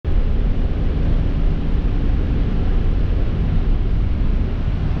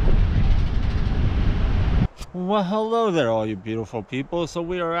Well, hello there, all you beautiful people. So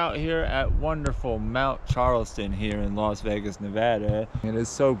we are out here at wonderful Mount Charleston here in Las Vegas, Nevada. It is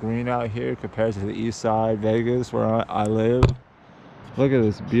so green out here compared to the east side Vegas where I live. Look at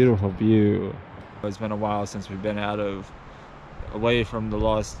this beautiful view. It's been a while since we've been away from the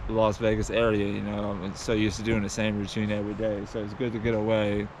Las Vegas area, you know. I'm so used to doing the same routine every day. So it's good to get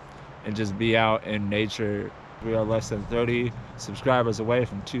away and just be out in nature. We are less than 30 subscribers away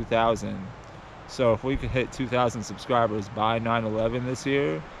from 2,000. So if we could hit 2,000 subscribers by 9/11 this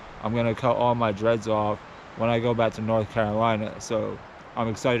year, I'm gonna cut all my dreads off when I go back to North Carolina. So I'm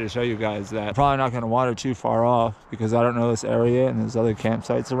excited to show you guys that. I'm probably not gonna wander too far off because I don't know this area and there's other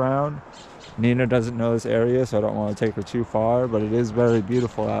campsites around. Nina doesn't know this area, so I don't want to take her too far, but it is very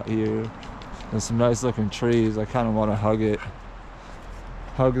beautiful out here. There's some nice looking trees. I kind of want to hug it.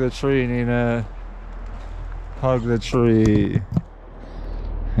 Hug the tree, Nina. Hug the tree.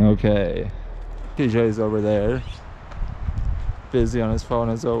 Okay. PJ's over there, busy on his phone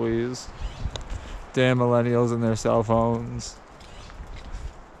as always. Damn millennials and their cell phones.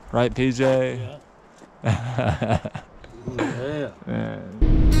 Right, PJ? Yeah. Yeah. Man.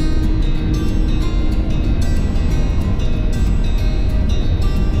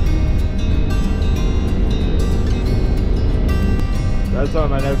 That's why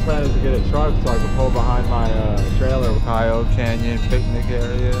my next plan is to get a truck so I can pull behind my trailer. Kyle Canyon picnic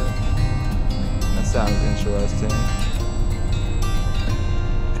area. That sounds interesting.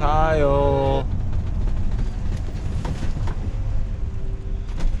 Kyle.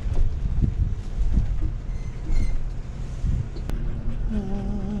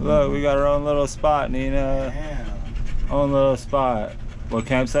 Look, we got our own little spot, Nina. Damn. Own little spot. What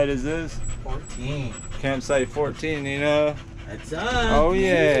campsite is this? 14. Campsite 14, Nina. That's us. Oh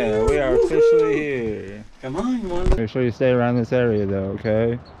yeah, we are officially here. Come on, you want to... Make sure you stay around this area though,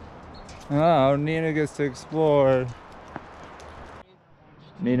 okay? Oh, Nina gets to explore.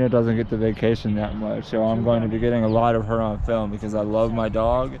 Nina doesn't get to vacation that much, so I'm going to be getting a lot of her on film because I love my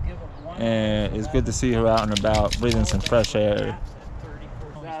dog, and it's good to see her out and about, breathing some fresh air.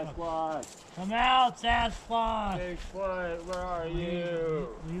 Sasquatch! Come out, Sasquatch! Bigfoot, where are you?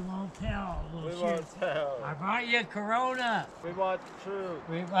 We won't tell. We won't tell. I brought you Corona. We want the truth.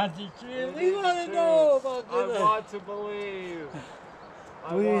 We want the truth. We want to know about this. I want to believe.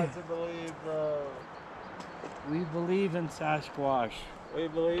 I want to believe, bro. We believe in Sasquatch. We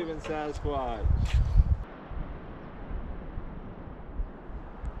believe in Sasquatch.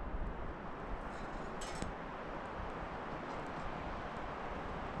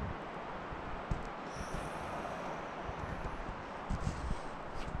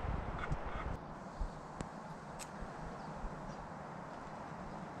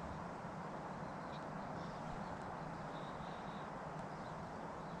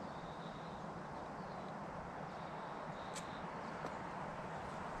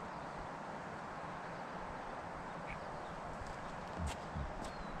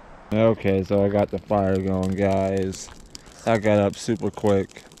 Okay, so I got the fire going, guys. I got up super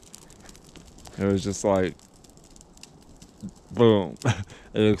quick. It was just like, boom,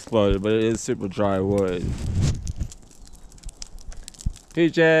 it exploded, but it is super dry wood.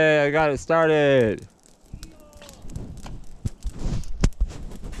 PJ, I got it started.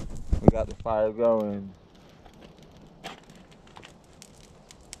 We got the fire going.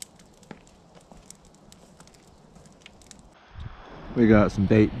 We got some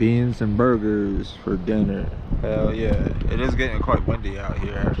baked beans and burgers for dinner. Hell yeah. It is getting quite windy out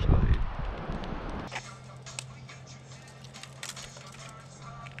here, actually.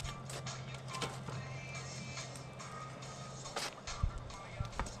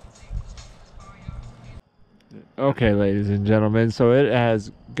 Okay, ladies and gentlemen, so it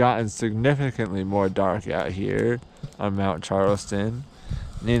has gotten significantly more dark out here on Mount Charleston.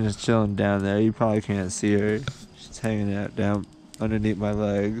 Nina's chilling down there. You probably can't see her. She's hanging out down underneath my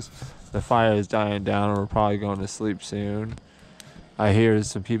legs. The fire is dying down and we're probably going to sleep soon. I hear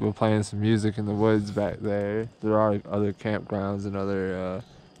some people playing some music in the woods back there. There are other campgrounds and other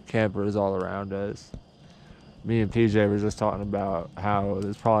campers all around us. Me and PJ were just talking about how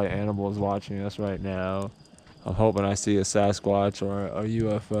there's probably animals watching us right now. I'm hoping I see a Sasquatch or a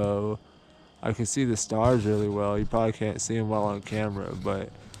UFO. I can see the stars really well. You probably can't see them well on camera, but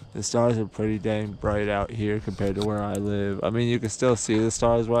the stars are pretty dang bright out here compared to where I live. I mean, you can still see the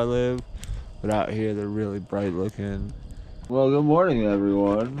stars where I live, but out here they're really bright looking. Well, good morning,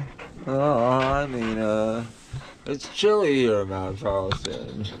 everyone. I mean, it's chilly here in Mount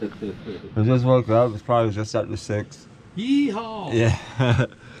Charleston. I just woke up. It's probably just after 6. Yeehaw! Yeah.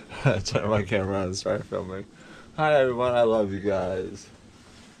 Turn my camera on and start filming. Hi, everyone. I love you guys.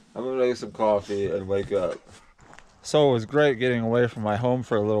 I'm gonna make some coffee and wake up. So it was great getting away from my home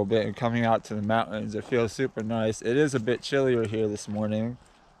for a little bit and coming out to the mountains. It feels super nice. It is a bit chillier here this morning,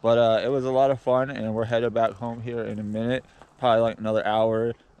 but it was a lot of fun, and we're headed back home here in a minute, probably like another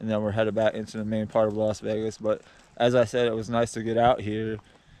hour, and then we're headed back into the main part of Las Vegas. But as I said, it was nice to get out here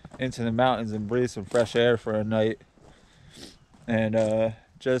into the mountains and breathe some fresh air for a night. And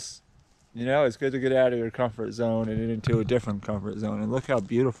just, you know, it's good to get out of your comfort zone and into a different comfort zone. And look how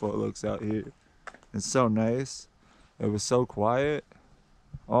beautiful it looks out here. It's so nice. It was so quiet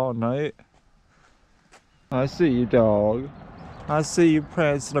all night. I see you, dog. I see you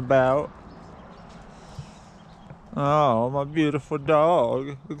prancing about. Oh, my beautiful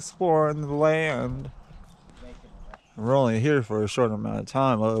dog, exploring the land. We're only here for a short amount of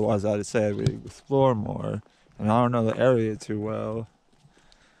time, otherwise I'd say we'd explore more. And I don't know the area too well.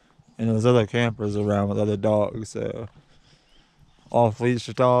 And there's other campers around with other dogs, so off-leash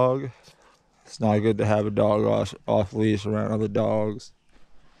dog. It's not good to have a dog off-leash around other dogs.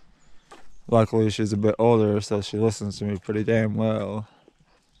 Luckily, she's a bit older, so she listens to me pretty damn well.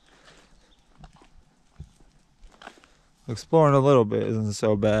 Exploring a little bit isn't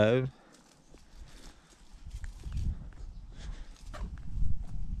so bad.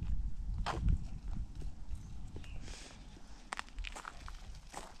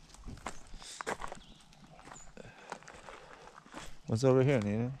 What's over here,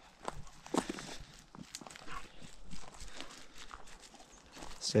 Nina?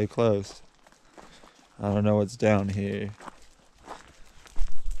 Stay close. I don't know what's down here.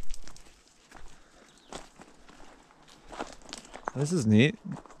 This is neat.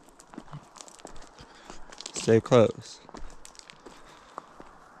 Stay close.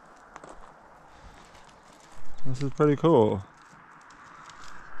 This is pretty cool.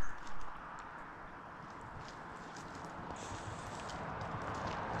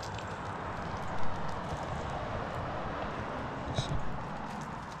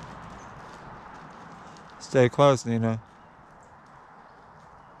 Stay close, Nina.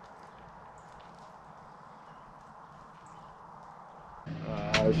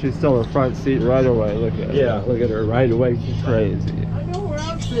 She's still in the front seat right away. Look at her. Yeah, look at her right away. She's Crazy. I know where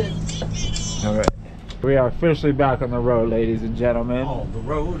I'm sitting. Alright. We are officially back on the road, ladies and gentlemen. On the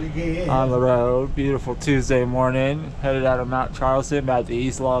road again. On the road. Beautiful Tuesday morning. Headed out of Mt Charleston back to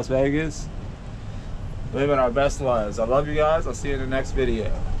East Las Vegas. Living our best lives. I love you guys. I'll see you in the next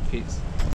video. Peace.